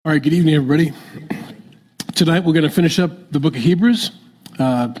All right, good evening, everybody. Tonight we're going to finish up the book of Hebrews,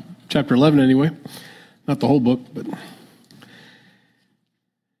 chapter 11 anyway. Not the whole book, but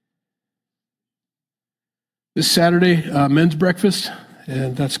this Saturday, men's breakfast,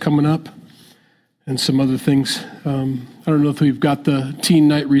 and that's coming up, and some other things. I don't know if we've got the teen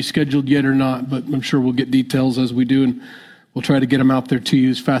night rescheduled yet or not, but I'm sure we'll get details as we do, and we'll try to get them out there to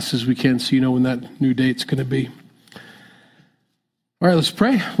you as fast as we can so you know when that new date's going to be. All right, let's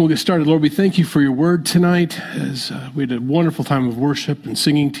pray. We'll get started. Lord, we thank you for your word tonight as we had a wonderful time of worship and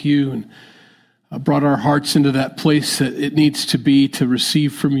singing to you and brought our hearts into that place that it needs to be to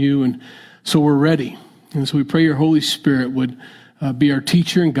receive from you. And so we're ready. And so we pray your Holy Spirit would be our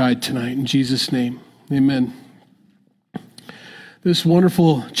teacher and guide tonight. In Jesus' name, amen. This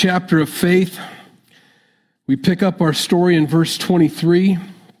wonderful chapter of faith, we pick up our story in verse 23.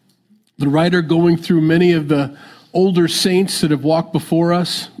 The writer going through many of the older saints that have walked before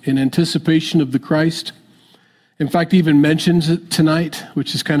us in anticipation of the Christ. In fact, even mentions it tonight,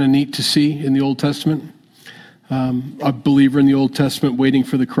 which is kind of neat to see in the Old Testament. A believer in the Old Testament waiting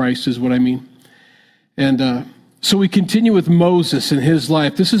for the Christ is what I mean. And so we continue with Moses and his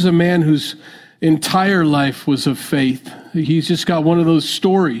life. This is a man whose entire life was of faith. He's just got one of those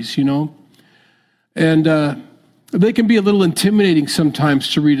stories, you know. And they can be a little intimidating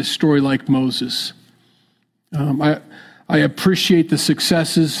sometimes to read a story like Moses. I appreciate the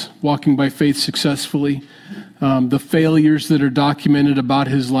successes, walking by faith successfully. The failures that are documented about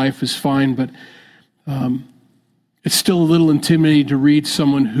his life is fine, but it's still a little intimidating to read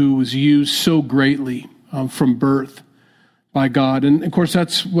someone who was used so greatly from birth by God. And of course,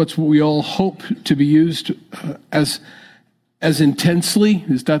 that's what we all hope to be used as intensely,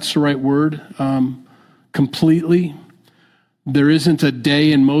 if that's the right word, completely. There isn't a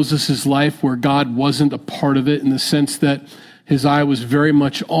day in Moses' life where God wasn't a part of it in the sense that his eye was very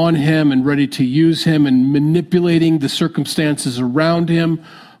much on him and ready to use him and manipulating the circumstances around him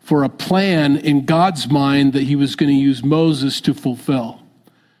for a plan in God's mind that he was going to use Moses to fulfill.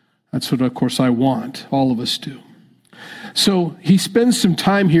 That's what, of course, I want. All of us do. So he spends some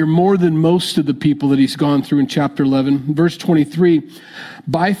time here more than most of the people that he's gone through in chapter 11. Verse 23,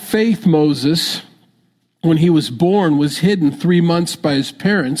 by faith Moses, when he was born, was hidden 3 months by his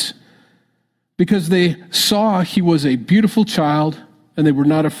parents because they saw he was a beautiful child and they were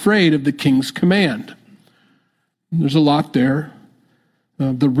not afraid of the king's command. There's a lot there.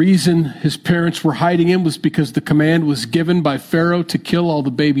 The reason his parents were hiding him was because the command was given by Pharaoh to kill all the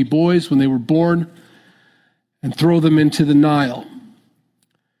baby boys when they were born and throw them into the Nile.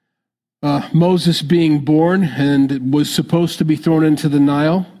 Moses being born and was supposed to be thrown into the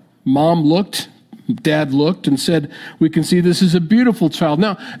Nile, Dad looked and said, we can see this is a beautiful child.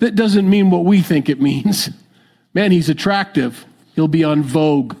 Now, that doesn't mean what we think it means. Man, he's attractive. He'll be on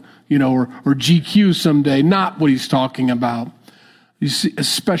Vogue, or GQ someday. Not what he's talking about. He's a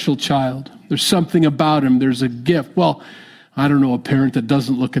special child. There's something about him. There's a gift. Well, I don't know a parent that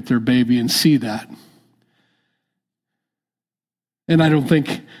doesn't look at their baby and see that. And I don't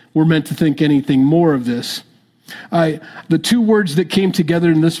think we're meant to think anything more of this. The two words that came together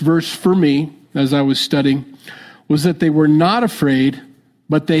in this verse for me, as I was studying, was that they were not afraid,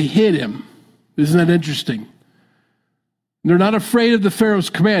 but they hid him. Isn't that interesting? They're not afraid of the Pharaoh's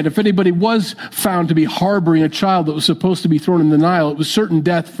command. If anybody was found to be harboring a child that was supposed to be thrown in the Nile, it was certain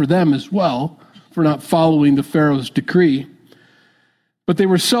death for them as well, for not following the Pharaoh's decree. But they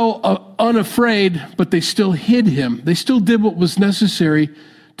were so unafraid, but they still hid him. They still did what was necessary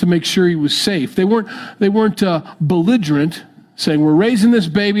to make sure he was safe. They weren't belligerent, saying, we're raising this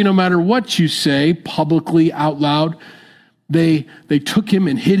baby no matter what you say, publicly, out loud. They took him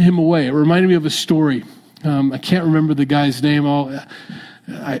and hid him away. It reminded me of a story. I can't remember the guy's name.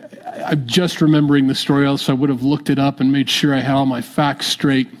 I'm just remembering the story, else I would have looked it up and made sure I had all my facts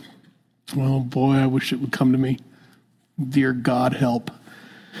straight. Oh boy, I wish it would come to me. Dear God, help.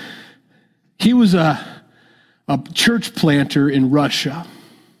 He was a church planter in Russia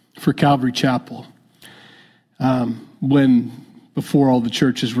for Calvary Chapel. Before all the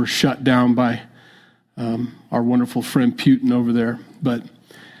churches were shut down by our wonderful friend Putin over there. But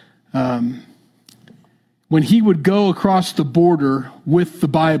when he would go across the border with the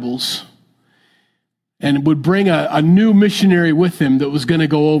Bibles and would bring a new missionary with him that was going to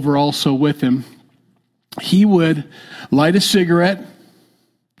go over also with him, he would light a cigarette.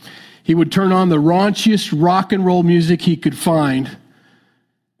 He would turn on the raunchiest rock and roll music he could find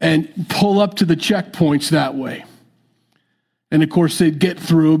and pull up to the checkpoints that way. And of course, they'd get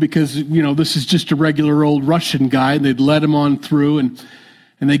through because, this is just a regular old Russian guy. And they'd let him on through and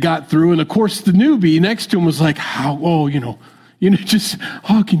they got through. And of course, the newbie next to him was like, Just,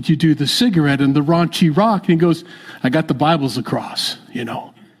 how can you do the cigarette and the raunchy rock? And he goes, I got the Bibles across,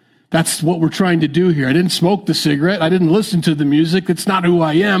 That's what we're trying to do here. I didn't smoke the cigarette. I didn't listen to the music. It's not who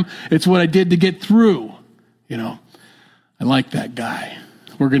I am. It's what I did to get through. I like that guy.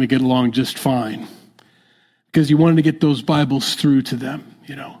 We're going to get along just fine. Because he wanted to get those Bibles through to them,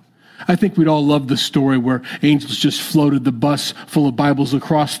 I think we'd all love the story where angels just floated the bus full of Bibles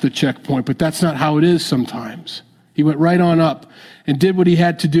across the checkpoint, but that's not how it is sometimes. He went right on up and did what he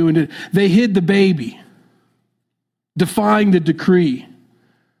had to do. And they hid the baby, defying the decree,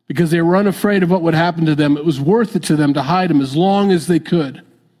 because they were unafraid of what would happen to them. It was worth it to them to hide him as long as they could.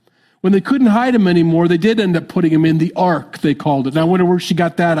 When they couldn't hide him anymore, they did end up putting him in the ark, they called it. Now I wonder where she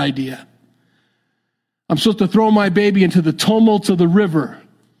got that idea. I'm supposed to throw my baby into the tumults of the river.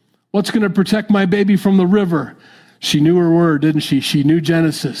 What's going to protect my baby from the river? She knew her word, didn't she? She knew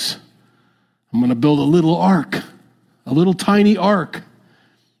Genesis. I'm going to build a little ark, a little tiny ark.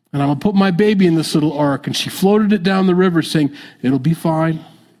 And I'm going to put my baby in this little ark. And she floated it down the river saying, it'll be fine.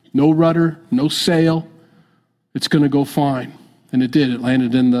 No rudder, no sail. It's going to go fine. And it did. It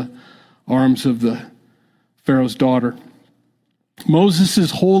landed in the arms of the Pharaoh's daughter.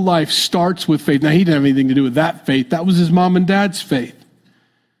 Moses' whole life starts with faith. Now, he didn't have anything to do with that faith. That was his mom and dad's faith.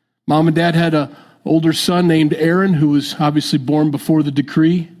 Mom and dad had an older son named Aaron, who was obviously born before the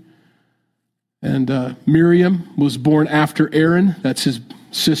decree. And Miriam was born after Aaron. That's his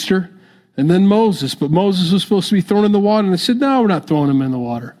sister. And then Moses. But Moses was supposed to be thrown in the water. And they said, no, we're not throwing him in the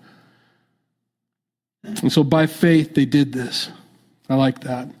water. And so by faith, they did this. I like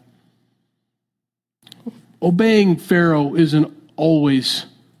that. Obeying Pharaoh isn't always,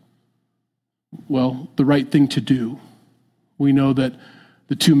 the right thing to do. We know that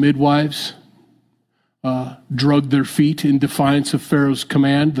the two midwives drugged their feet in defiance of Pharaoh's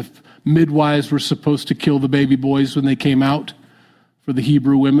command. The midwives were supposed to kill the baby boys when they came out for the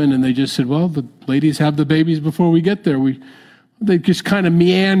Hebrew women, and they just said, well, the ladies have the babies before we get there. They just kind of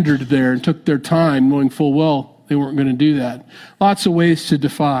meandered there and took their time, knowing full well they weren't going to do that. Lots of ways to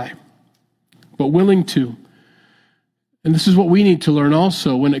defy, but willing to. And this is what we need to learn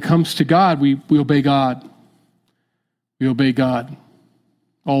also. When it comes to God, we obey God. We obey God.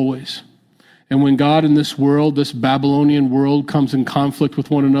 Always. And when God in this world, this Babylonian world, comes in conflict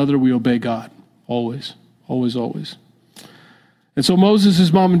with one another, we obey God. Always. Always, always. And so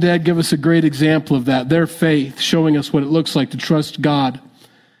Moses' mom and dad give us a great example of that. Their faith, showing us what it looks like to trust God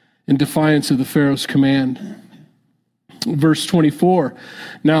in defiance of the Pharaoh's command. Verse 24.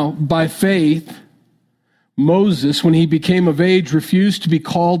 Now, by faith, Moses, when he became of age, refused to be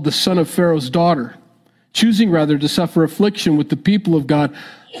called the son of Pharaoh's daughter, choosing rather to suffer affliction with the people of God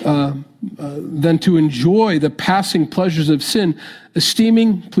than to enjoy the passing pleasures of sin,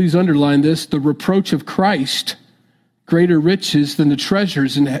 esteeming, please underline this, the reproach of Christ greater riches than the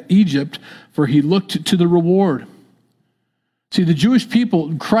treasures in Egypt, for he looked to the reward. See, the Jewish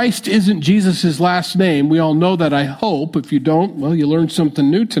people, Christ isn't Jesus' last name. We all know that, I hope. If you don't, well, you learned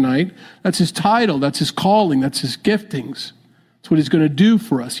something new tonight. That's his title. That's his calling. That's his giftings. That's what he's going to do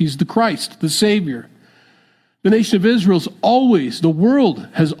for us. He's the Christ, the Savior. The nation of Israel's the world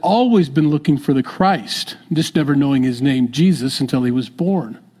has always been looking for the Christ, just never knowing his name, Jesus, until he was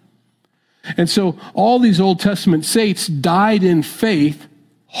born. And so all these Old Testament saints died in faith,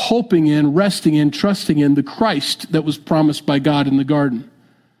 hoping in, resting in, trusting in the Christ that was promised by God in the garden,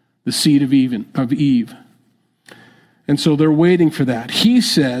 the seed of Eve. And so they're waiting for that. He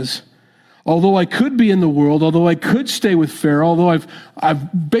says, although I could be in the world, although I could stay with Pharaoh, although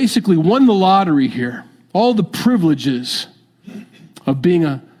I've basically won the lottery here, all the privileges of being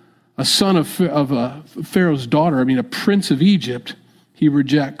a son of Pharaoh's daughter, a prince of Egypt, he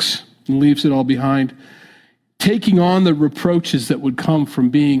rejects and leaves it all behind, taking on the reproaches that would come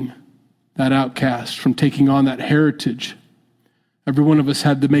from being that outcast, from taking on that heritage. Every one of us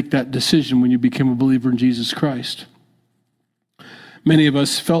had to make that decision when you became a believer in Jesus Christ. Many of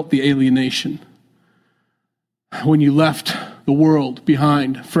us felt the alienation when you left the world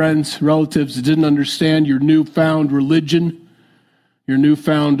behind, friends, relatives that didn't understand your newfound religion, your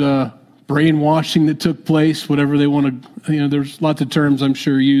newfound brainwashing that took place, whatever they want to, there's lots of terms I'm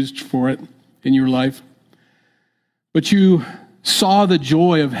sure used for it in your life. But you saw the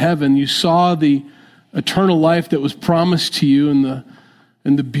joy of heaven. You saw the eternal life that was promised to you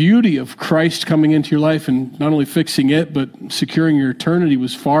and the beauty of Christ coming into your life and not only fixing it, but securing your eternity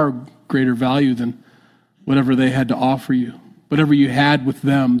was far greater value than whatever they had to offer you, whatever you had with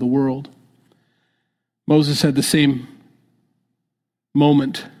them, the world. Moses had the same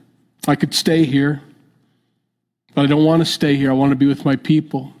moment. I could stay here, but I don't want to stay here. I want to be with my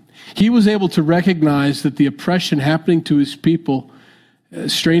people. He was able to recognize that the oppression happening to his people,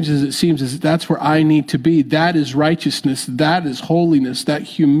 as strange as it seems, is that's where I need to be. That is righteousness. That is holiness. That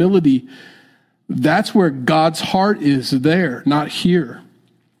humility. That's where God's heart is there, not here.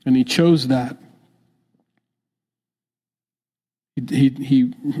 And he chose that.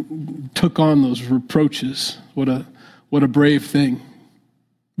 He took on those reproaches. What a brave thing.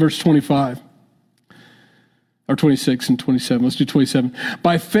 Verse 25. Or 26 and 27. Let's do 27.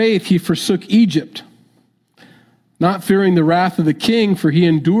 By faith he forsook Egypt, not fearing the wrath of the king, for he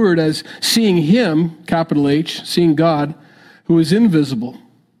endured as seeing him, capital H, seeing God, who is invisible.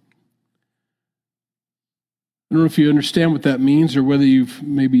 I don't know if you understand what that means or whether you've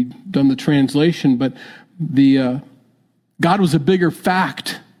maybe done the translation, but God was a bigger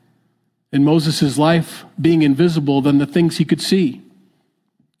fact in Moses' life being invisible than the things he could see.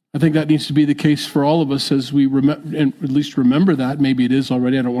 I think that needs to be the case for all of us as we at least remember that. Maybe it is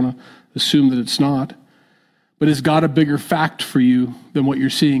already. I don't want to assume that it's not. But is God a bigger fact for you than what you're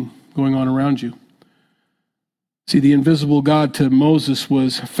seeing going on around you? See, the invisible God to Moses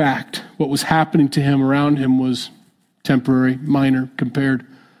was fact. What was happening to him around him was temporary, minor, compared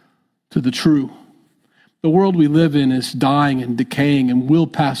to the true. The world we live in is dying and decaying and will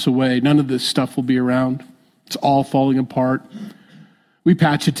pass away. None of this stuff will be around. It's all falling apart. We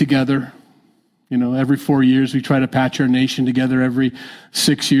patch it together. You know, every 4 years we try to patch our nation together. Every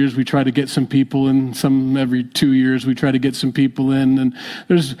 6 years we try to get some people in. Every 2 years we try to get some people in. And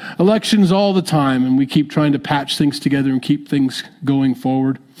there's elections all the time, and we keep trying to patch things together and keep things going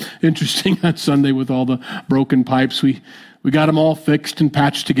forward. Interesting, on Sunday with all the broken pipes, we got them all fixed and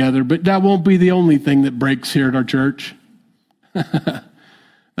patched together, but that won't be the only thing that breaks here at our church.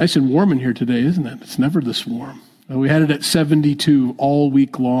 Nice and warm in here today, isn't it? It's never this warm. We had it at 72 all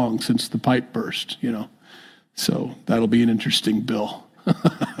week long since the pipe burst, you know. So that'll be an interesting bill.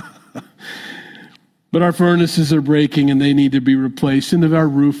 But our furnaces are breaking and they need to be replaced, and our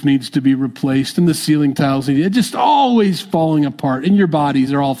roof needs to be replaced, and the ceiling tiles it's just always falling apart. And your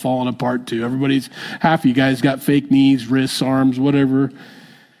bodies are all falling apart too. Half of you guys got fake knees, wrists, arms, whatever.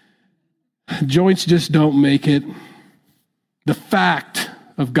 Joints just don't make it. The fact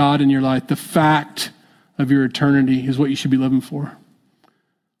of God in your life, the fact of your eternity is what you should be living for.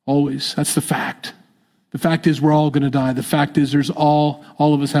 Always. That's the fact. The fact is we're all going to die. The fact is there's all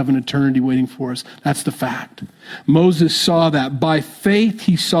of us have an eternity waiting for us. That's the fact. Moses saw that. By faith,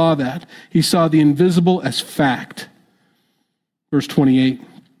 he saw that. He saw the invisible as fact. Verse 28.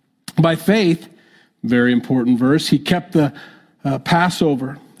 By faith, very important verse, he kept the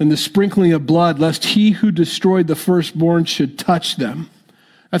Passover and the sprinkling of blood, lest he who destroyed the firstborn should touch them.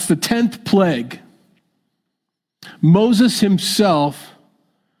 That's the 10th plague. Moses himself,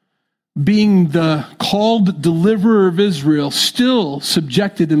 being the called deliverer of Israel, still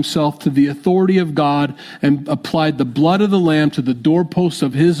subjected himself to the authority of God and applied the blood of the lamb to the doorposts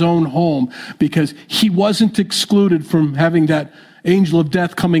of his own home, because he wasn't excluded from having that angel of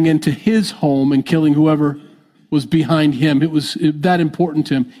death coming into his home and killing whoever was behind him. It was that important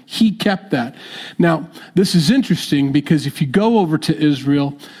to him. He kept that. Now, this is interesting because if you go over to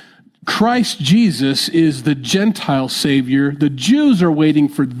Israel, Christ Jesus is the Gentile Savior. The Jews are waiting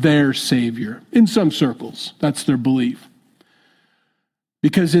for their Savior. In some circles, that's their belief.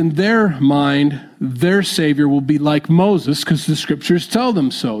 Because in their mind, their Savior will be like Moses, because the Scriptures tell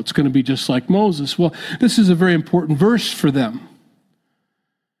them so. It's going to be just like Moses. Well, this is a very important verse for them.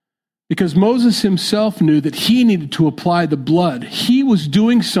 Because Moses himself knew that he needed to apply the blood. He was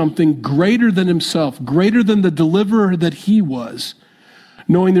doing something greater than himself, greater than the deliverer that he was,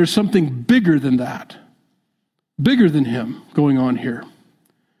 knowing there's something bigger than that, bigger than him going on here.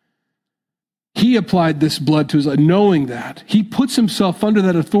 He applied this blood to his life, knowing that. He puts himself under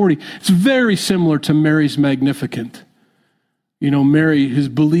that authority. It's very similar to Mary's Magnificat. You know, Mary is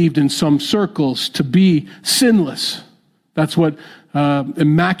believed in some circles to be sinless. That's what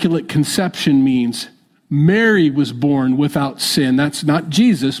Immaculate Conception means. Mary was born without sin. That's not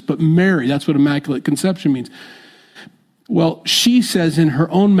Jesus, but Mary. That's what Immaculate Conception means. Well, she says in her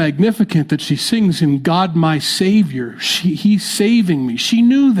own Magnificat that she sings in God my Savior. He's saving me. She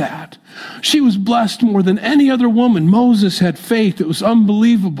knew that. She was blessed more than any other woman. Moses had faith. It was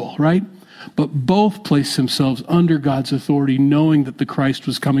unbelievable, right? But both placed themselves under God's authority, knowing that the Christ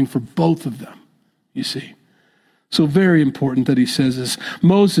was coming for both of them, you see. So very important that he says this.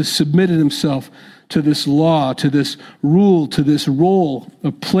 Moses submitted himself to this law, to this rule, to this role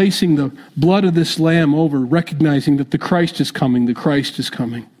of placing the blood of this lamb over, recognizing that the Christ is coming, the Christ is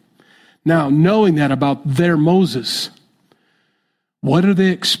coming. Now, knowing that about their Moses, what are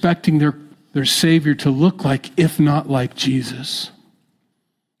they expecting their Savior to look like, if not like Jesus?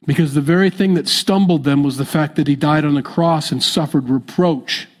 Because the very thing that stumbled them was the fact that he died on the cross and suffered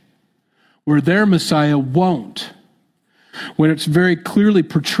reproach, where their Messiah won't. When it's very clearly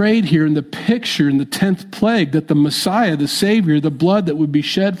portrayed here in the picture in the 10th plague that the Messiah, the Savior, the blood that would be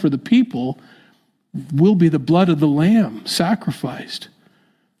shed for the people will be the blood of the Lamb sacrificed.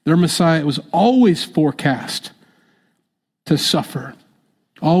 Their Messiah was always forecast to suffer,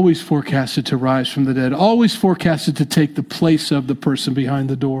 always forecasted to rise from the dead, always forecasted to take the place of the person behind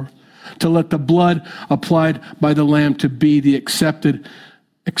the door, to let the blood applied by the Lamb to be the accepted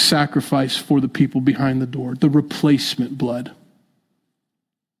sacrifice for the people behind the door, the replacement blood.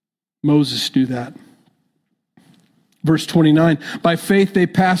 Moses knew that. Verse 29, by faith they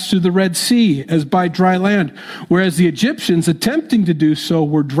passed through the Red Sea as by dry land, whereas the Egyptians attempting to do so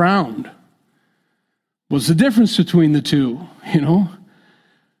were drowned. What's the difference between the two?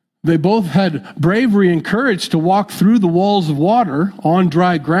 They both had bravery and courage to walk through the walls of water on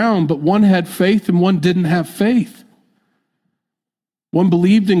dry ground, but one had faith and one didn't have faith. One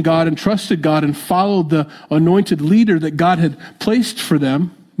believed in God and trusted God and followed the anointed leader that God had placed for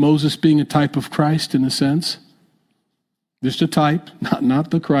them, Moses being a type of Christ in a sense. Just a type,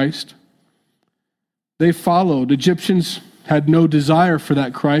 not the Christ. They followed. Egyptians had no desire for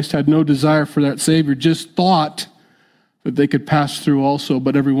that Christ, had no desire for that Savior, just thought that they could pass through also,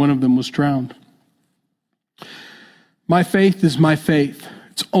 but every one of them was drowned. My faith is my faith.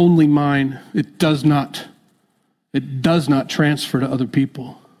 It's only mine. It does not transfer to other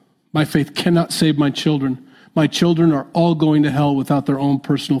people. My faith cannot save my children. My children are all going to hell without their own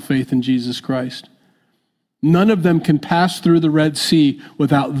personal faith in Jesus Christ. None of them can pass through the Red Sea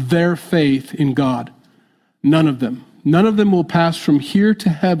without their faith in God. None of them. None of them will pass from here to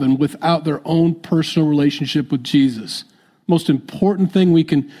heaven without their own personal relationship with Jesus. Most important thing we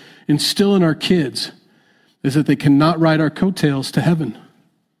can instill in our kids is that they cannot ride our coattails to heaven.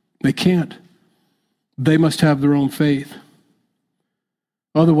 They can't. They must have their own faith.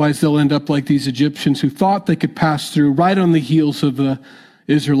 Otherwise, they'll end up like these Egyptians who thought they could pass through right on the heels of the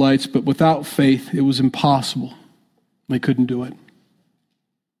Israelites, but without faith, it was impossible. They couldn't do it.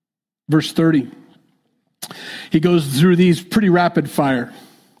 Verse 30. He goes through these pretty rapid fire.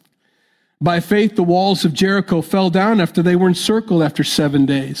 By faith, the walls of Jericho fell down after they were encircled after 7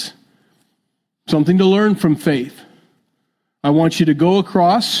 days. Something to learn from faith. I want you to go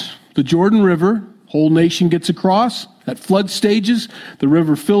across the Jordan River. Whole nation gets across. At flood stages, the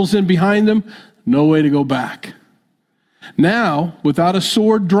river fills in behind them. No way to go back. Now, without a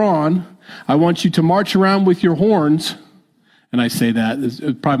sword drawn, I want you to march around with your horns. And I say that, it's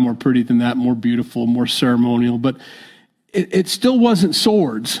probably more pretty than that, more beautiful, more ceremonial. But it still wasn't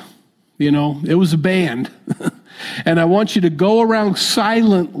swords. It was a band. And I want you to go around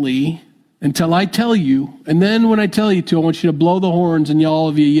silently until I tell you. And then when I tell you to, I want you to blow the horns and all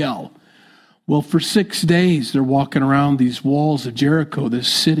of you yell. Well, for 6 days, they're walking around these walls of Jericho, this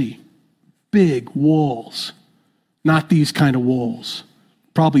city. Big walls. Not these kind of walls.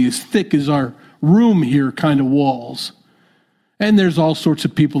 Probably as thick as our room here kind of walls. And there's all sorts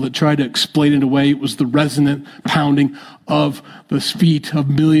of people that try to explain it away. It was the resonant pounding of the feet of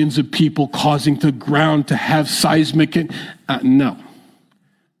millions of people causing the ground to have seismic. No.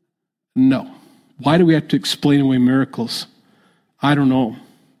 Why do we have to explain away miracles? I don't know.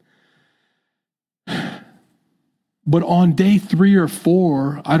 But on day 3 or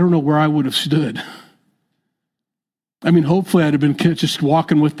 4, I don't know where I would have stood. Hopefully I'd have been just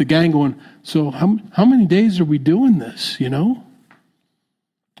walking with the gang going, so how many days are we doing this,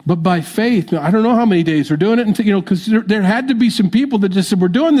 But by faith, I don't know how many days we're doing it, because there had to be some people that just said, we're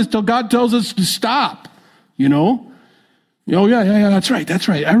doing this till God tells us to stop, Oh, yeah, that's right.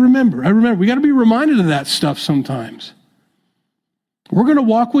 I remember. We got to be reminded of that stuff sometimes. We're going to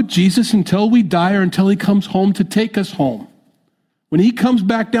walk with Jesus until we die or until he comes home to take us home. When he comes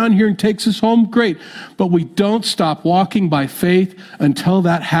back down here and takes us home, great. But we don't stop walking by faith until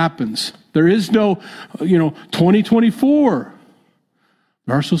that happens. There is no, 2024.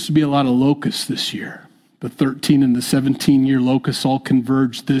 There are supposed to be a lot of locusts this year. The 13 and the 17-year locusts all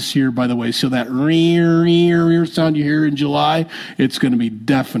converged this year, by the way. So that sound you hear in July, it's going to be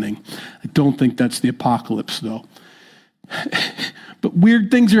deafening. I don't think that's the apocalypse, though. But weird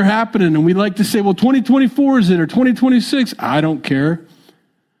things are happening, and we like to say, well, 2024 is it, or 2026? I don't care.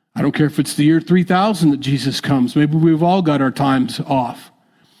 I don't care if it's the year 3000 that Jesus comes. Maybe we've all got our times off.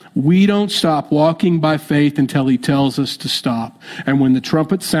 We don't stop walking by faith until he tells us to stop. And when the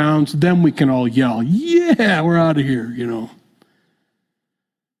trumpet sounds, then we can all yell, yeah, we're out of here,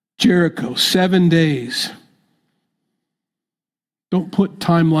 Jericho, 7 days. Don't put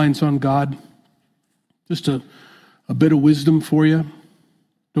timelines on God. Just a bit of wisdom for you.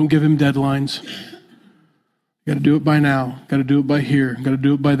 Don't give him deadlines. Got to do it by now. Got to do it by here. Got to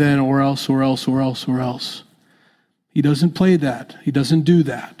do it by then, or else, or else, or else, or else. He doesn't play that. He doesn't do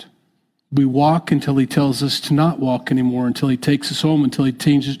that. We walk until he tells us to not walk anymore, until he takes us home, until he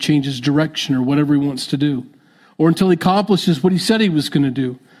changes direction or whatever he wants to do, or until he accomplishes what he said he was going to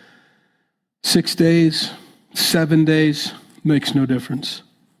do. 6 days, 7 days, makes no difference.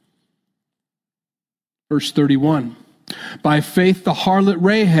 Verse 31, by faith the harlot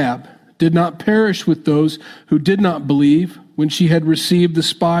Rahab did not perish with those who did not believe when she had received the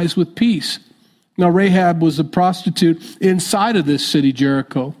spies with peace. Now Rahab was a prostitute inside of this city,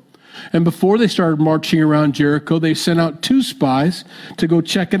 Jericho. And before they started marching around Jericho, they sent out 2 spies to go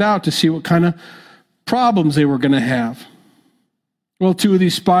check it out to see what kind of problems they were going to have. Well, 2 of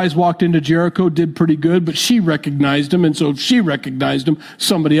these spies walked into Jericho, did pretty good, but she recognized him, and so if she recognized him,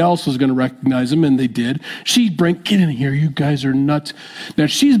 somebody else was going to recognize him, and they did. Get in here, you guys are nuts. Now,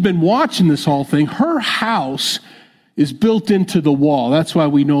 she's been watching this whole thing. Her house is built into the wall. That's why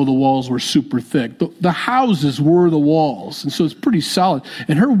we know the walls were super thick. The houses were the walls, and so it's pretty solid.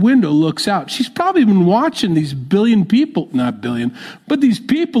 And her window looks out. She's probably been watching these billion people, not billion, but these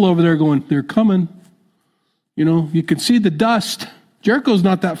people over there going, they're coming. You know, you can see the dust. Jericho's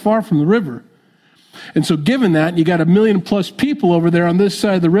not that far from the river. And so given that, you got 1 million plus people over there on this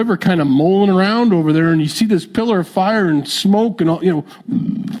side of the river kind of mulling around over there, and you see this pillar of fire and smoke and all, you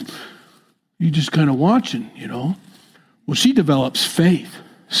just kind of watching, Well, she develops faith.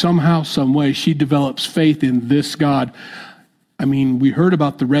 Somehow, some way, she develops faith in this God. I mean, we heard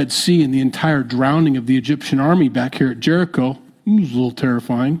about the Red Sea and the entire drowning of the Egyptian army back here at Jericho. It was a little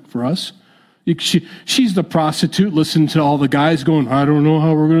terrifying for us. She's the prostitute listening to all the guys going, I don't know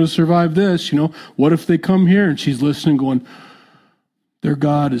how we're going to survive this. What if they come here? And she's listening going, their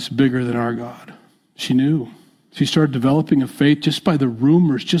God is bigger than our God. She knew. She started developing a faith just by the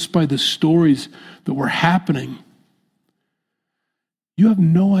rumors, just by the stories that were happening. You have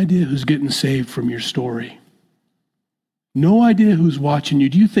no idea who's getting saved from your story. No idea who's watching you.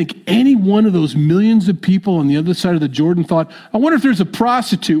 Do you think any one of those millions of people on the other side of the Jordan thought, I wonder if there's a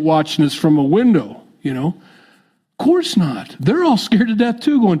prostitute watching us from a window, Of course not. They're all scared to death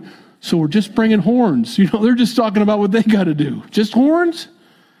too, going, so we're just bringing horns. They're just talking about what they got to do. Just horns?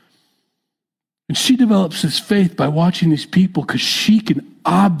 And she develops this faith by watching these people because she can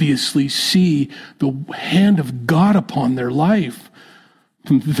obviously see the hand of God upon their life.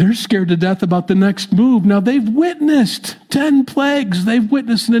 They're scared to death about the next move. Now, they've witnessed 10 plagues. They've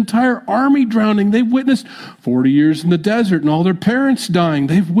witnessed an entire army drowning. They've witnessed 40 years in the desert and all their parents dying.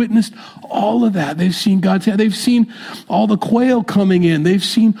 They've witnessed all of that. They've seen God's hand. They've seen all the quail coming in. They've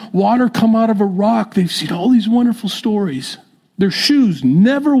seen water come out of a rock. They've seen all these wonderful stories. Their shoes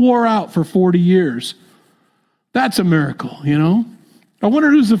never wore out for 40 years. That's a miracle, I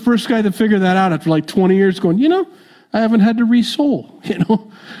wonder who's the first guy to figure that out after like 20 years going, I haven't had to re-sole,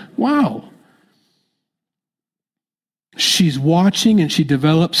 Wow. She's watching and she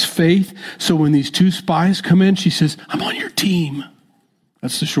develops faith. So when these 2 spies come in, she says, I'm on your team.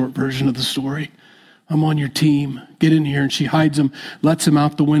 That's the short version of the story. I'm on your team. Get in here. And she hides them, lets them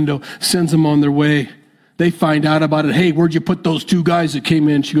out the window, sends them on their way. They find out about it. Hey, where'd you put those 2 guys that came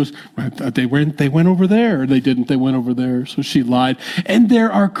in? She goes, they went over there. They didn't. They went over there. So she lied. And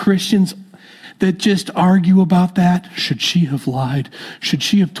there are Christians that just argue about that. Should she have lied? Should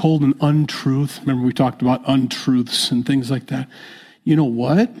she have told an untruth? Remember we talked about untruths and things like that. You know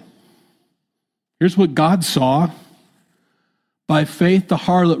what? Here's what God saw. By faith, the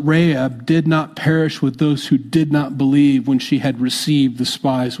harlot Rahab did not perish with those who did not believe when she had received the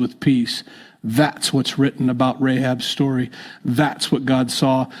spies with peace. That's what's written about Rahab's story. That's what God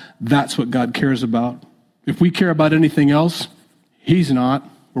saw. That's what God cares about. If we care about anything else, he's not.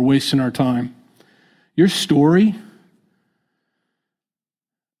 We're wasting our time. Your story,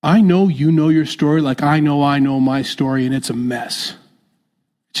 I know you know your story like I know my story, and it's a mess.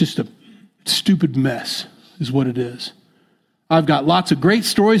 It's just a stupid mess is what it is. I've got lots of great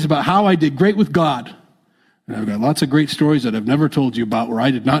stories about how I did great with God. And I've got lots of great stories that I've never told you about where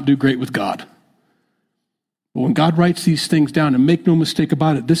I did not do great with God. But when God writes these things down, and make no mistake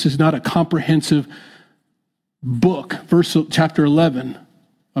about it, this is not a comprehensive book, chapter 11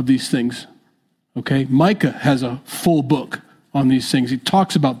 of these things. Okay, Micah has a full book on these things. He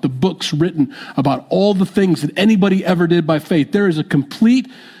talks about the books written about all the things that anybody ever did by faith. There is a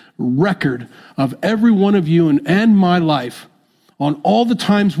complete record of every one of you and my life on all the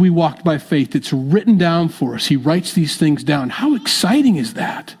times we walked by faith. It's written down for us. He writes these things down. How exciting is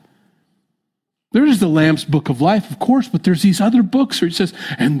that? There's the Lamb's Book of Life, of course, but there's these other books where it says,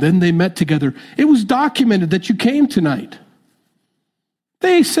 and then they met together. It was documented that you came tonight.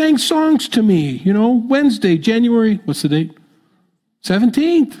 They sang songs to me, Wednesday, January, what's the date?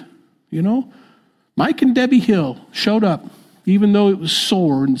 17th, Mike and Debbie Hill showed up, even though it was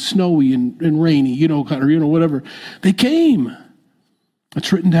sore and snowy and rainy, whatever. They came.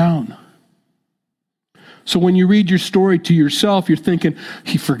 It's written down. So when you read your story to yourself, you're thinking,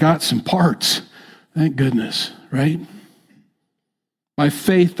 he forgot some parts. Thank goodness, right? By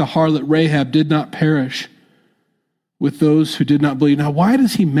faith, the harlot Rahab did not perish with those who did not believe. Now, why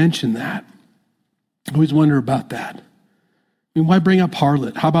does he mention that? I always wonder about that. Why bring up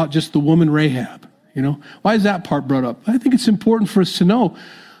harlot? How about just the woman Rahab? Why is that part brought up? I think it's important for us to know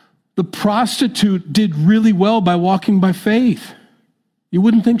the prostitute did really well by walking by faith. You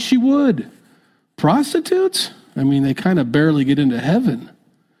wouldn't think she would. Prostitutes? They kind of barely get into heaven.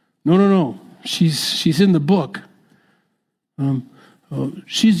 No. She's in the book.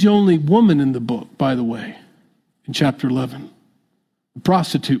 She's the only woman in the book, by the way, in chapter 11. The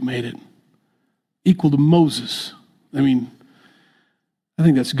prostitute made it. Equal to Moses. I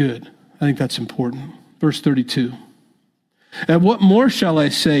think that's good. I think that's important. Verse 32. And what more shall I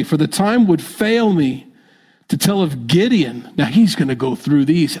say? For the time would fail me to tell of Gideon. Now he's going to go through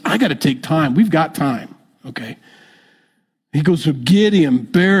these. I got to take time. We've got time. Okay. He goes through Gideon,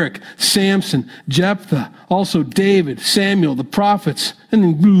 Barak, Samson, Jephthah, also David, Samuel, the prophets,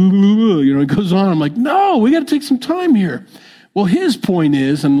 and then it goes on. I'm like, no, we got to take some time here. Well, his point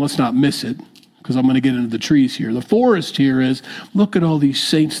is, and let's not miss it, because I'm going to get into the trees here. The forest here is, look at all these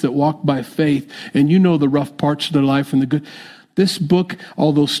saints that walk by faith, and the rough parts of their life and the good. This book,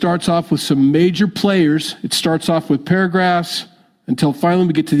 although starts off with some major players, it starts off with paragraphs until finally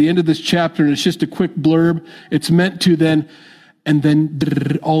we get to the end of this chapter, and it's just a quick blurb. It's meant to then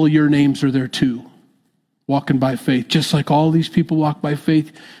all your names are there too, walking by faith. Just like all these people walk by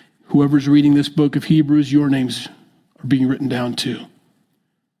faith, whoever's reading this book of Hebrews, your names are being written down too.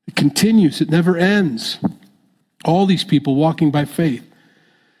 It continues. It never ends. All these people walking by faith.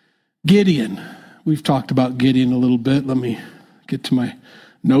 Gideon. We've talked about Gideon a little bit. Let me get to my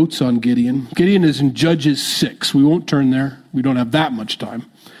notes on Gideon. Gideon is in Judges 6. We won't turn there. We don't have that much time.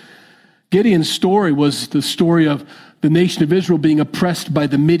 Gideon's story was the story of the nation of Israel being oppressed by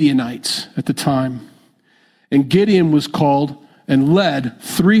the Midianites at the time. And Gideon was called and led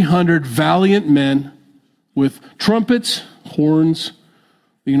 300 valiant men with trumpets, horns,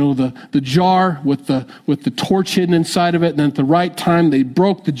 the jar with the torch hidden inside of it. And then at the right time, they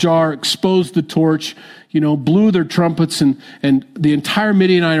broke the jar, exposed the torch, blew their trumpets, and the entire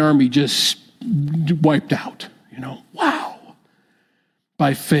Midianite army just wiped out. Wow.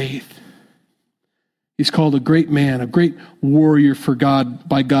 By faith. He's called a great man, a great warrior for God,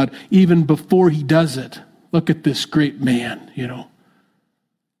 by God, even before he does it. Look at this great man,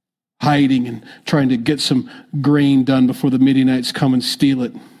 hiding and trying to get some grain done before the Midianites come and steal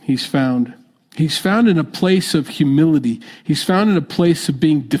it. He's found in a place of humility. He's found in a place of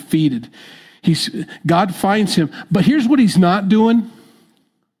being defeated. God finds him. But here's what he's not doing.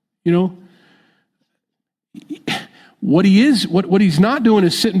 What he's not doing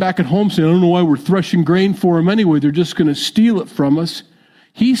is sitting back at home saying, I don't know why we're threshing grain for them anyway. They're just going to steal it from us.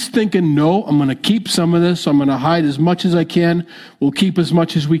 He's thinking, no, I'm going to keep some of this. I'm going to hide as much as I can. We'll keep as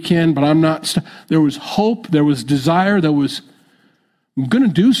much as we can, but I'm not. There was hope. There was desire. I'm going to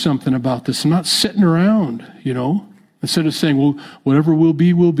do something about this. I'm not sitting around, instead of saying, well, whatever will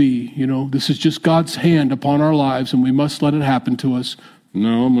be, will be. This is just God's hand upon our lives and we must let it happen to us.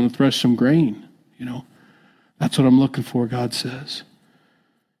 No, I'm going to thresh some grain, That's what I'm looking for, God says.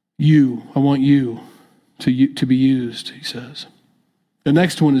 I want you to be used, he says. The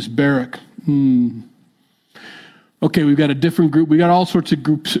next one is Barak. Okay, we've got a different group. We got all sorts of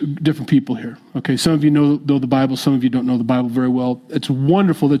groups, different people here. Okay, some of you know the Bible. Some of you don't know the Bible very well. It's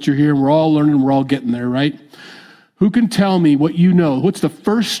wonderful that you're here and we're all learning. We're all getting there, right? Who can tell me what you know? What's the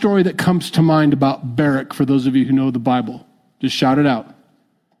first story that comes to mind about Barak for those of you who know the Bible? Just shout it out.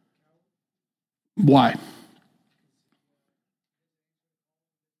 Why?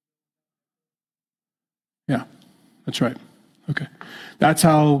 Yeah, that's right. Okay. That's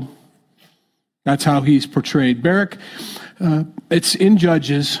how he's portrayed. Barak, it's in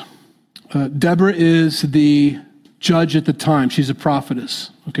Judges. Deborah is the judge at the time. She's a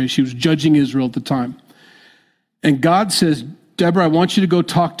prophetess. Okay, she was judging Israel at the time. And God says, Deborah, I want you to go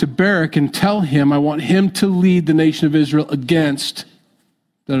talk to Barak and tell him I want him to lead the nation of Israel against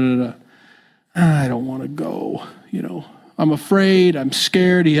I don't want to go, I'm afraid, I'm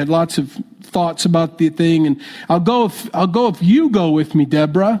scared. He had lots of thoughts about the thing, and I'll go if you go with me,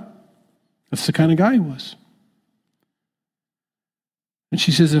 Deborah. That's the kind of guy he was. And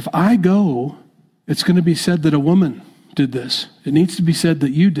she says, if I go, it's going to be said that a woman did this. It needs to be said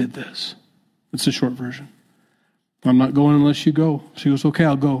that you did this. It's the short version. I'm not going unless you go. She goes, okay,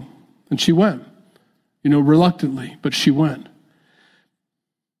 I'll go. And she went, reluctantly, but she went.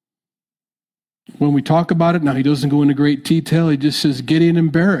 When we talk about it, now he doesn't go into great detail. He just says Gideon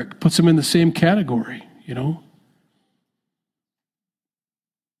and Barak, puts them in the same category,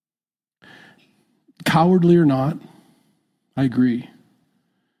 Cowardly or not, I agree.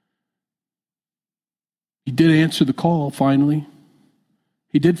 He did answer the call finally.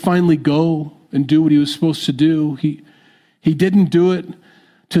 He did finally go and do what he was supposed to do. He didn't do it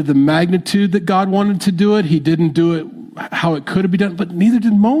to the magnitude that God wanted to do it. He didn't do it how it could have been done, but neither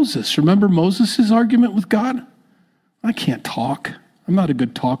did Moses. Remember Moses' argument with God? I can't talk. I'm not a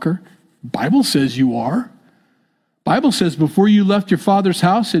good talker. Bible says you are. Bible says before you left your father's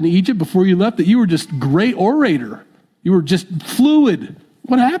house in Egypt, before you left, that you were just great orator. You were just fluid.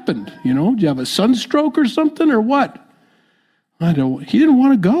 What happened? Do you have a sunstroke or something or what? He didn't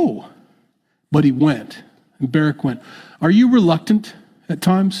want to go, but he went. And Barak went. Are you reluctant at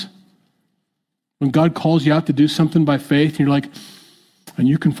times? When God calls you out to do something by faith, and you're like, and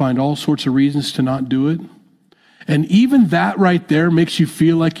you can find all sorts of reasons to not do it. And even that right there makes you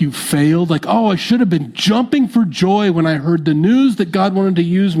feel like you failed. Like, I should have been jumping for joy when I heard the news that God wanted to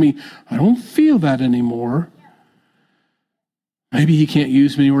use me. I don't feel that anymore. Maybe he can't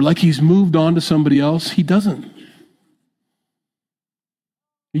use me anymore. Like he's moved on to somebody else. He doesn't.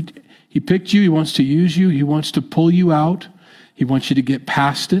 He picked you. He wants to use you. He wants to pull you out. He wants you to get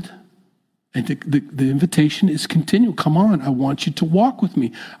past it. And the invitation is continual. Come on, I want you to walk with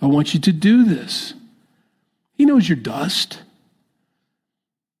me. I want you to do this. He knows you're dust.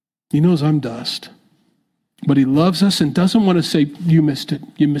 He knows I'm dust. But he loves us and doesn't want to say, you missed it.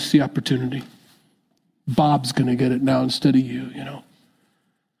 You missed the opportunity. Bob's going to get it now instead of you,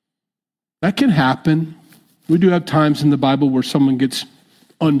 That can happen. We do have times in the Bible where someone gets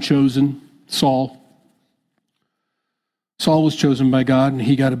unchosen. Saul was chosen by God, and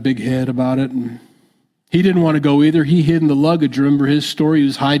he got a big head about it, and he didn't want to go either. He hid in the luggage. Remember his story? He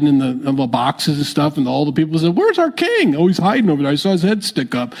was hiding in the boxes and stuff, and all the people said, where's our king? Oh, he's hiding over there. I saw his head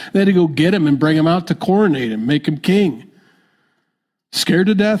stick up. They had to go get him and bring him out to coronate him, make him king. Scared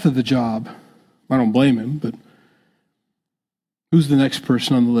to death of the job. I don't blame him, but who's the next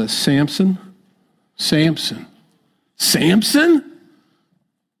person on the list? Samson? Samson?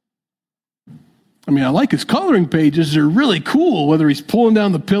 I mean, I like his coloring pages. They're really cool, whether he's pulling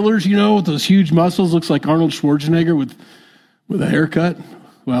down the pillars, with those huge muscles. Looks like Arnold Schwarzenegger with a haircut.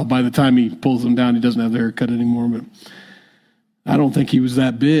 Well, by the time he pulls them down, he doesn't have the haircut anymore, but I don't think he was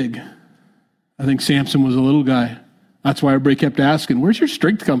that big. I think Samson was a little guy. That's why everybody kept asking, where's your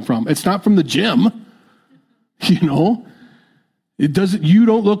strength come from? It's not from the gym. It doesn't, you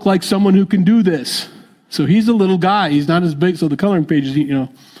don't look like someone who can do this. So he's a little guy. He's not as big. So the coloring pages, we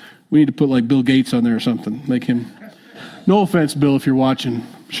need to put like Bill Gates on there or something. Make him, no offense, Bill, if you're watching.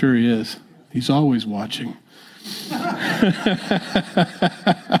 I'm sure he is. He's always watching.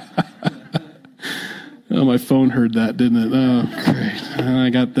 Oh, my phone heard that, didn't it? Oh, great.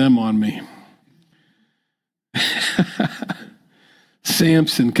 I got them on me.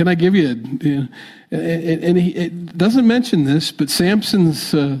 Samson, can I give you and it doesn't mention this, but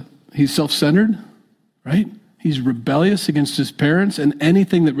Samson's, he's self-centered, right? He's rebellious against his parents and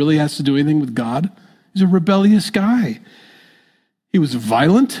anything that really has to do anything with God. He's a rebellious guy. He was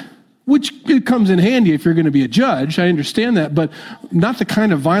violent, which it comes in handy if you're going to be a judge. I understand that, but not the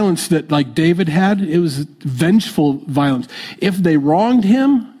kind of violence that like David had. It was vengeful violence. If they wronged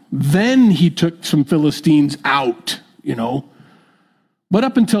him, then he took some Philistines out, But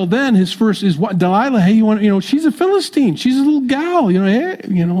up until then, his first is what Delilah. Hey, she's a Philistine. She's a little gal.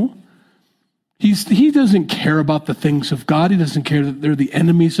 He doesn't care about the things of God. He doesn't care that they're the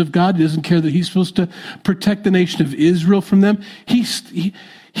enemies of God. He doesn't care that he's supposed to protect the nation of Israel from them.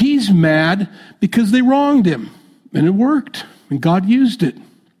 He's mad because they wronged him, and it worked, and God used it.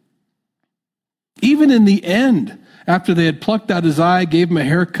 Even in the end, after they had plucked out his eye, gave him a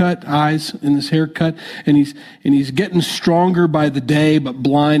haircut, eyes in this haircut, and he's getting stronger by the day, but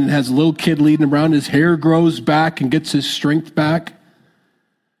blind, and has a little kid leading him around. His hair grows back and gets his strength back.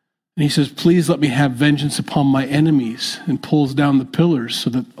 And he says, please let me have vengeance upon my enemies, and pulls down the pillars so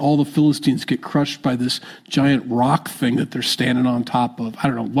that all the Philistines get crushed by this giant rock thing that they're standing on top of. I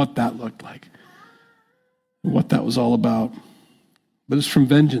don't know what that looked like, what that was all about, but it's from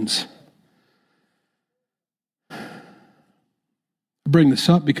vengeance. I bring this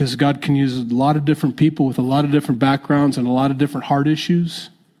up because God can use a lot of different people with a lot of different backgrounds and a lot of different heart issues.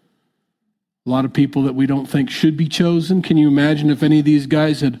 A lot of people that we don't think should be chosen. Can you imagine if any of these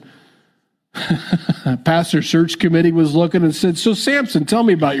guys had Pastor search committee was looking and said, so Samson, tell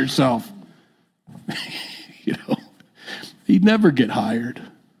me about yourself. He'd never get hired.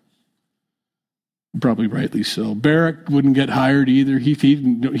 Probably rightly so. Barak wouldn't get hired either.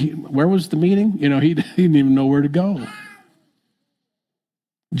 Where was the meeting? He didn't even know where to go.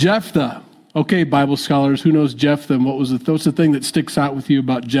 Jephthah. Okay, Bible scholars, who knows Jephthah? And what's the thing that sticks out with you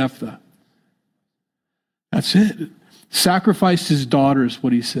about Jephthah? That's it. Sacrificed his daughter is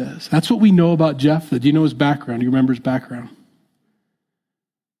what he says. That's what we know about Jephthah. Do you know his background? Do you remember his background?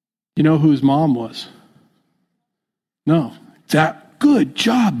 You know who his mom was? No. Good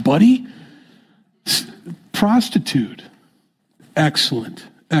job, buddy. Prostitute. Excellent.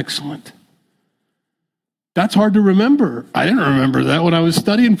 That's hard to remember. I didn't remember that when I was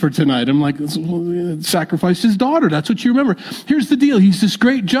studying for tonight. I'm like, sacrificed his daughter. That's what you remember. Here's the deal. He's this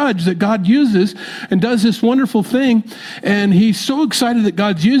great judge that God uses and does this wonderful thing. And he's so excited that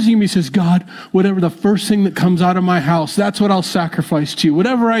God's using him. He says, God, whatever the first thing that comes out of my house, that's what I'll sacrifice to you.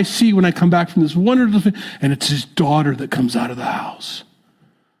 Whatever I see when I come back from this wonderful thing. And it's his daughter that comes out of the house.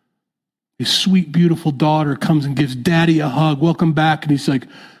 His sweet, beautiful daughter comes and gives daddy a hug. Welcome back. And he's like,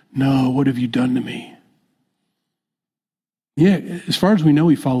 no, what have you done to me? Yeah, as far as we know,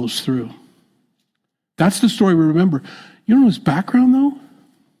 he follows through. That's the story we remember. You know his background, though?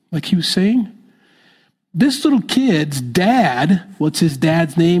 Like he was saying? This little kid's dad, what's his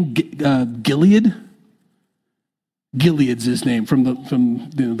dad's name? Gilead? Gilead's his name, from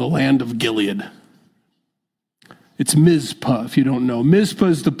the land of Gilead. It's Mizpah, if you don't know. Mizpah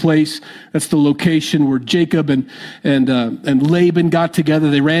is the place, that's the location where Jacob and Laban got together.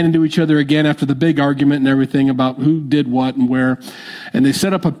 They ran into each other again after the big argument and everything about who did what and where. And they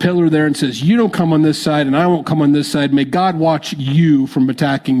set up a pillar there and says, you don't come on this side and I won't come on this side. May God watch you from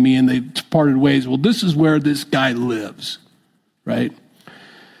attacking me. And they parted ways. Well, this is where this guy lives, right?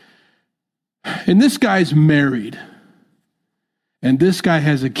 And this guy's married. And this guy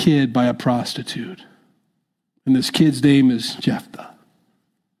has a kid by a prostitute. And this kid's name is Jephthah.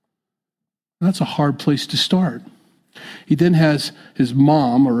 That's a hard place to start. He then has his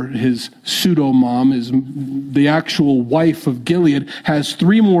mom, or his pseudo-mom, the actual wife of Gilead, has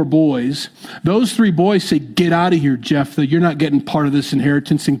 3 more boys. Those 3 boys say, get out of here, Jephthah. You're not getting part of this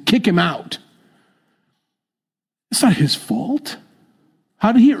inheritance, and kick him out. It's not his fault.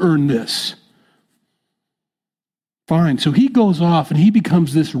 How did he earn this? Fine. So he goes off and he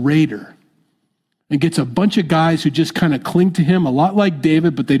becomes this raider. And gets a bunch of guys who just kind of cling to him, a lot like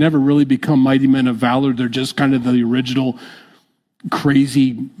David, but they never really become mighty men of valor. They're just kind of the original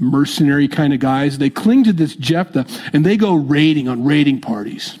crazy mercenary kind of guys. They cling to this Jephthah, and they go raiding on raiding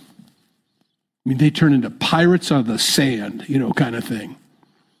parties. I mean, they turn into pirates on the sand, kind of thing.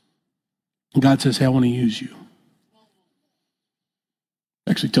 And God says, hey, I want to use you.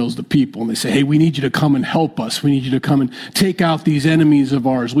 Actually tells the people, and they say, hey, we need you to come and help us. We need you to come and take out these enemies of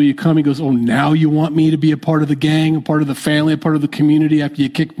ours. Will you come? He goes, oh, now you want me to be a part of the gang, a part of the family, a part of the community after you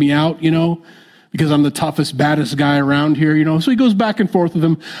kicked me out, because I'm the toughest, baddest guy around here, So he goes back and forth with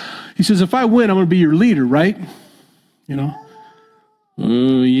him. He says, if I win, I'm going to be your leader, right?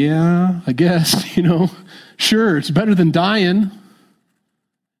 Yeah, I guess, Sure, it's better than dying.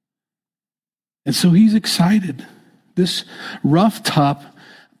 And so he's excited. This rough top,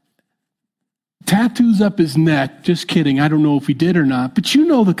 tattoos up his neck. Just kidding. I don't know if he did or not. But you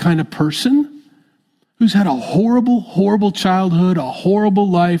know the kind of person who's had a horrible, horrible childhood, a horrible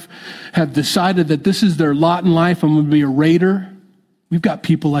life, have decided that this is their lot in life. I'm going to be a raider. We've got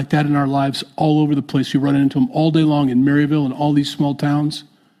people like that in our lives all over the place. We run into them all day long in Maryville and all these small towns.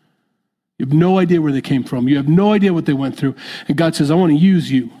 You have no idea where they came from. You have no idea what they went through. And God says, I want to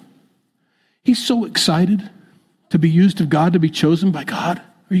use you. He's so excited to be used of God, to be chosen by God.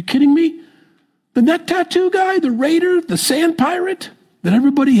 Are you kidding me? The neck tattoo guy, the raider, the sand pirate that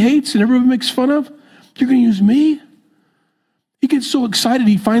everybody hates and everyone makes fun of, you're going to use me? He gets so excited,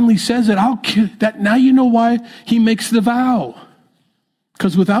 he finally says it. I'll kill that. Now you know why he makes the vow.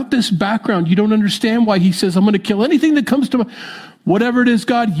 Because without this background, you don't understand why he says, I'm going to kill anything that comes to my... Whatever it is,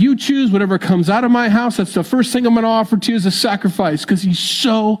 God, you choose. Whatever comes out of my house, that's the first thing I'm going to offer to you as a sacrifice. Because he's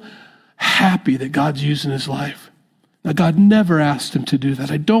so happy that God's using his life. Now, God never asked him to do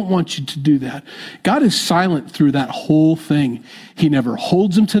that. I don't want you to do that. God is silent through that whole thing. He never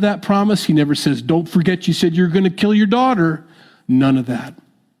holds him to that promise. He never says, don't forget you said you're going to kill your daughter. None of that.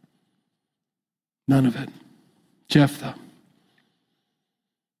 None of it. Jephthah.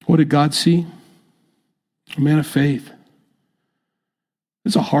 What did God see? A man of faith.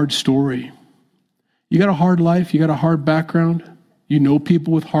 It's a hard story. You got a hard life. You got a hard background. You know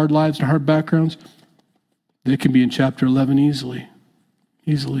people with hard lives and hard backgrounds. They can be in chapter 11 easily.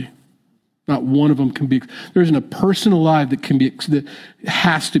 Easily. Not one of them can be. There isn't a person alive that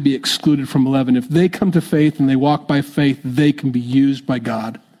has to be excluded from 11. If they come to faith and they walk by faith, they can be used by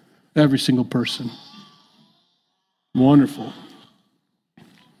God. Every single person. Wonderful.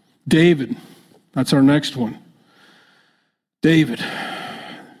 David. That's our next one. David.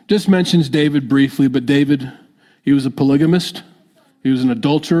 Just mentions David briefly, but David, he was a polygamist, he was an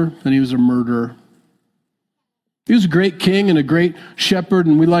adulterer, and he was a murderer. He was a great king and a great shepherd,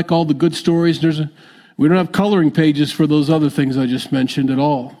 and we like all the good stories. We don't have coloring pages for those other things I just mentioned at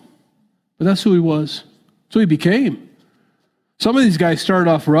all. But that's who he was. That's who he became. Some of these guys started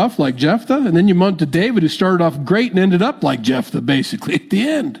off rough like Jephthah, and then you mount to David, who started off great and ended up like Jephthah, basically, at the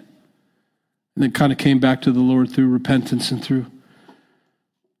end. And then kind of came back to the Lord through repentance and through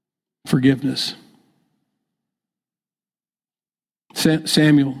forgiveness.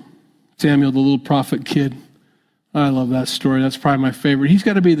 Samuel, the little prophet kid. I love that story. That's probably my favorite. He's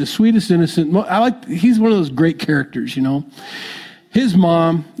got to be the sweetest, innocent. He's one of those great characters, you know. His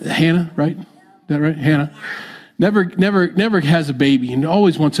mom, Hannah, right? Is that right? Hannah. Never has a baby and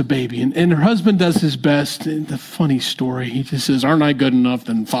always wants a baby. And her husband does his best. And the funny story, he just says, aren't I good enough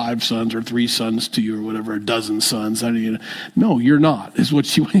than 5 sons or 3 sons to you or whatever, a dozen sons? No, you're not, is what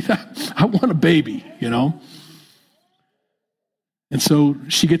she wants. I want a baby, you know. And so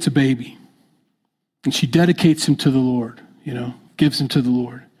she gets a baby. And she dedicates him to the Lord, you know, gives him to the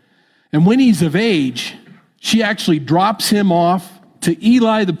Lord. And when he's of age, she actually drops him off to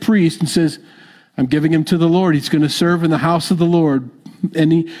Eli the priest and says, I'm giving him to the Lord. He's going to serve in the house of the Lord.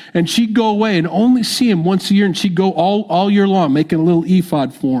 And she'd go away and only see him once a year, and she'd go all year long, making a little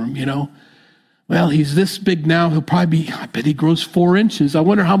ephod for him, you know. Well, he's this big now. He'll probably I bet he grows 4 inches. I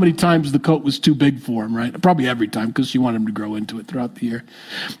wonder how many times the coat was too big for him, right? Probably every time, because she wanted him to grow into it throughout the year.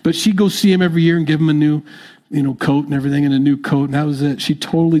 But she'd go see him every year and give him a new, coat and everything, and a new coat, and that was it. She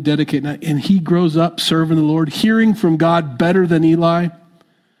totally dedicated. And he grows up serving the Lord, hearing from God better than Eli.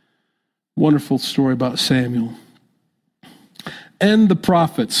 Wonderful story about Samuel. And the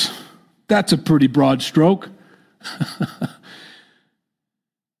prophets. That's a pretty broad stroke.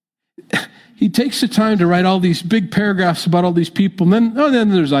 He takes the time to write all these big paragraphs about all these people. And then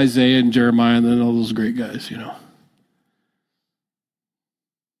there's Isaiah and Jeremiah and then all those great guys, you know.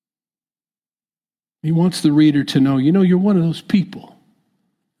 He wants the reader to know, you're one of those people.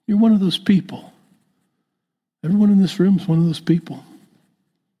 You're one of those people. Everyone in this room is one of those people.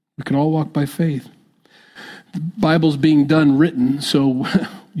 We can all walk by faith. The Bible's being written, so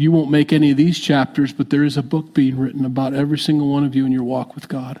you won't make any of these chapters, but there is a book being written about every single one of you in your walk with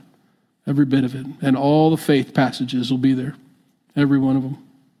God. Every bit of it. And all the faith passages will be there. Every one of them.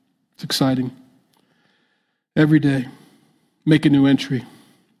 It's exciting. Every day. Make a new entry.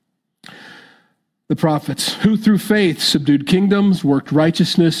 The prophets, who through faith subdued kingdoms, worked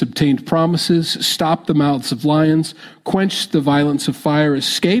righteousness, obtained promises, stopped the mouths of lions, quenched the violence of fire,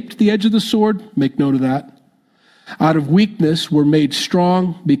 escaped the edge of the sword. Make note of that. Out of weakness were made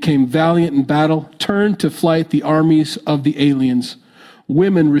strong, became valiant in battle, turned to flight the armies of the aliens.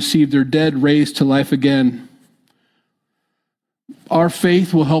 Women received their dead raised to life again. Our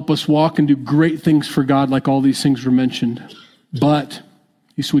faith will help us walk and do great things for God, like all these things were mentioned. But,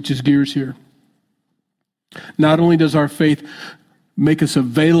 he switches gears here. Not only does our faith make us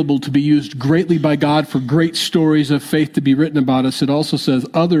available to be used greatly by God for great stories of faith to be written about us, it also says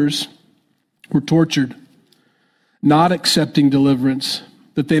others were tortured, not accepting deliverance,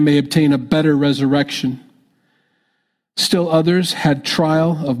 that they may obtain a better resurrection. Still others had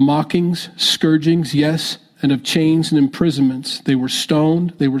trial of mockings, scourgings, yes, and of chains and imprisonments. They were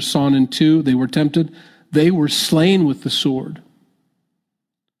stoned, they were sawn in two, they were tempted, they were slain with the sword.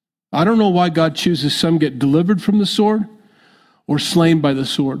 I don't know why God chooses some get delivered from the sword or slain by the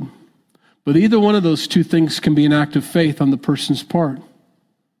sword. But either one of those two things can be an act of faith on the person's part.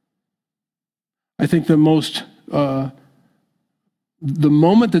 I think the moment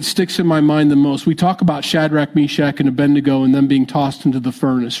that sticks in my mind the most, we talk about Shadrach, Meshach, and Abednego and them being tossed into the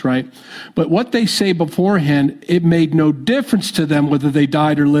furnace, right? But what they say beforehand, it made no difference to them whether they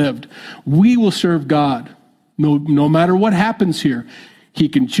died or lived. We will serve God no matter what happens here. He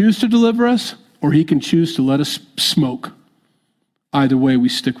can choose to deliver us, or he can choose to let us smoke. Either way, we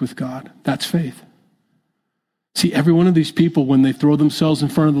stick with God. That's faith. See, every one of these people, when they throw themselves in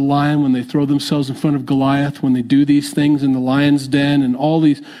front of the lion, when they throw themselves in front of Goliath, when they do these things in the lion's den and all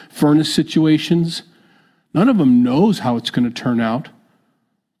these furnace situations, none of them knows how it's going to turn out.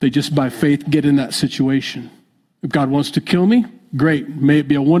 They just by faith get in that situation. If God wants to kill me, great. May it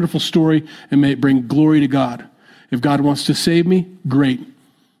be a wonderful story and may it bring glory to God. If God wants to save me, great.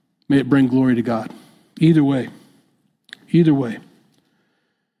 May it bring glory to God. Either way. Either way.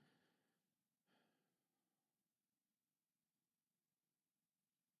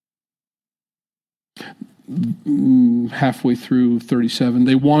 halfway through 37.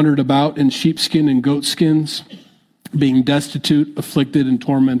 They wandered about in sheepskin and goatskins, being destitute, afflicted, and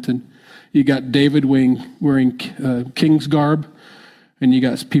tormented. You got David wearing king's garb, and you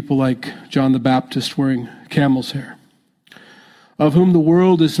got people like John the Baptist wearing camel's hair, of whom the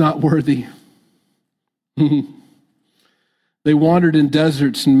world is not worthy. They wandered in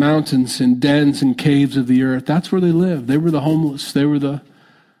deserts and mountains and dens and caves of the earth. That's where they lived. They were the homeless. They were the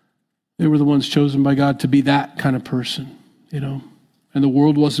ones chosen by God to be that kind of person, and the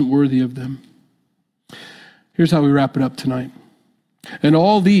world wasn't worthy of them. Here's how we wrap it up tonight. And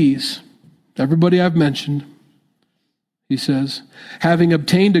all these, everybody I've mentioned, he says, having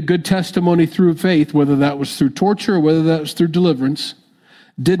obtained a good testimony through faith, whether that was through torture or whether that was through deliverance,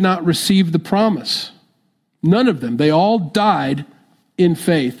 did not receive the promise. None of them. They all died in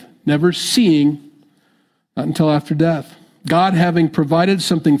faith, never seeing, not until after death. God having provided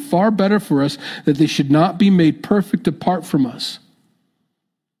something far better for us, that they should not be made perfect apart from us.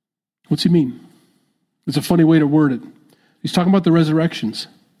 What's he mean? It's a funny way to word it. He's talking about the resurrections.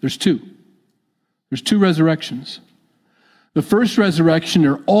 There's two. There's two resurrections. The first resurrection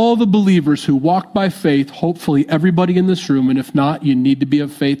are all the believers who walked by faith, hopefully everybody in this room, and if not, you need to be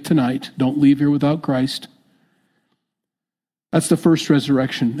of faith tonight. Don't leave here without Christ. That's the first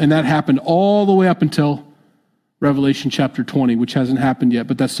resurrection, and that happened all the way up until Revelation chapter 20, which hasn't happened yet,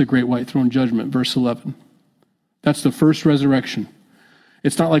 but that's the great white throne judgment, verse 11. That's the first resurrection.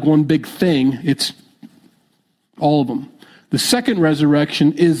 It's not like one big thing, it's all of them. The second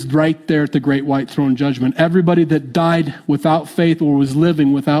resurrection is right there at the great white throne judgment. Everybody that died without faith or was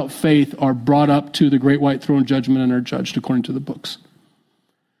living without faith are brought up to the great white throne judgment and are judged according to the books.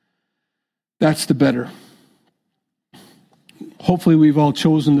 That's the better. Hopefully we've all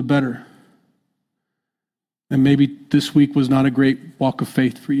chosen the better. And maybe this week was not a great walk of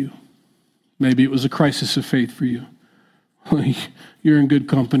faith for you. Maybe it was a crisis of faith for you. You're in good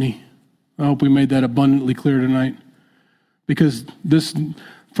company. I hope we made that abundantly clear tonight. Because this,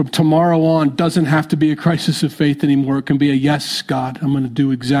 from tomorrow on, doesn't have to be a crisis of faith anymore. It can be a, yes, God, I'm going to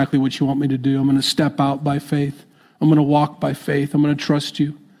do exactly what you want me to do. I'm going to step out by faith. I'm going to walk by faith. I'm going to trust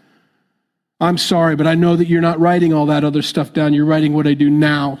you. I'm sorry, but I know that you're not writing all that other stuff down. You're writing what I do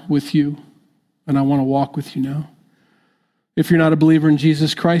now with you. And I want to walk with you now. If you're not a believer in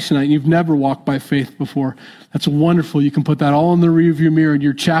Jesus Christ tonight, and you've never walked by faith before, that's wonderful. You can put that all in the rearview mirror, and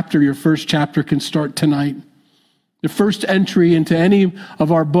your first chapter can start tonight. The first entry into any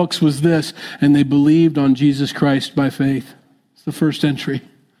of our books was this, and they believed on Jesus Christ by faith. It's the first entry.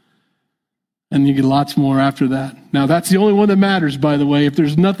 And you get lots more after that. Now, that's the only one that matters, by the way. If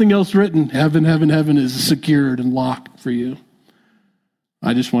there's nothing else written, heaven is secured and locked for you.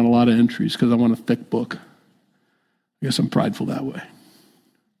 I just want a lot of entries because I want a thick book. I guess I'm prideful that way.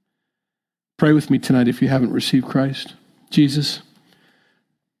 Pray with me tonight if you haven't received Christ. Jesus,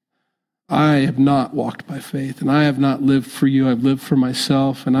 I have not walked by faith, and I have not lived for you. I've lived for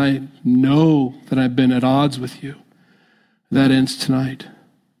myself, and I know that I've been at odds with you. That ends tonight.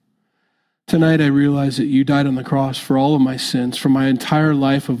 Tonight I realize that you died on the cross for all of my sins, for my entire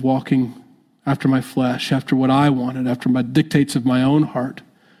life of walking after my flesh, after what I wanted, after my dictates of my own heart.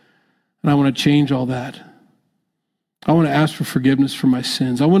 And I want to change all that. I want to ask for forgiveness for my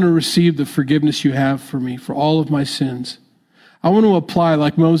sins. I want to receive the forgiveness you have for me, for all of my sins. I want to apply,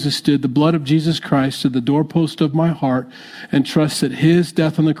 like Moses did, the blood of Jesus Christ to the doorpost of my heart and trust that his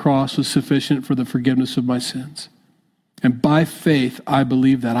death on the cross was sufficient for the forgiveness of my sins. And by faith, I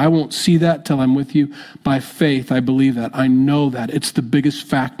believe that. I won't see that till I'm with you. By faith, I believe that. I know that. It's the biggest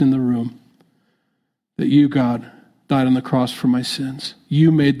fact in the room. That you, God, died on the cross for my sins.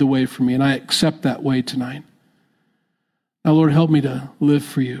 You made the way for me, and I accept that way tonight. Now, Lord, help me to live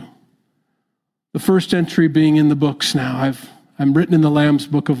for you. The first entry being in the books now. I'm written in the Lamb's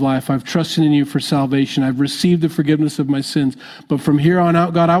book of life. I've trusted in you for salvation. I've received the forgiveness of my sins. But from here on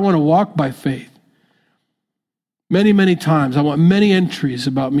out, God, I want to walk by faith. Many, many times, I want many entries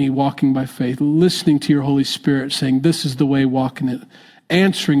about me walking by faith, listening to your Holy Spirit saying, this is the way, walking it,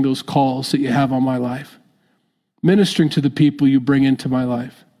 answering those calls that you have on my life, ministering to the people you bring into my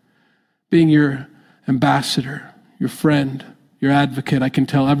life, being your ambassador, your friend, your advocate. I can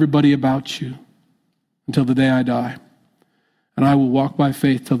tell everybody about you until the day I die. And I will walk by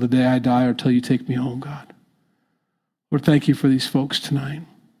faith till the day I die or till you take me home, God. Lord, thank you for these folks tonight.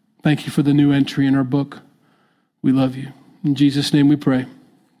 Thank you for the new entry in our book. We love you. In Jesus' name we pray.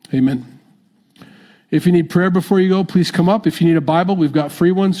 Amen. If you need prayer before you go, please come up. If you need a Bible, we've got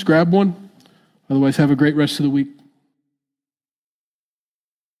free ones. Grab one. Otherwise, have a great rest of the week.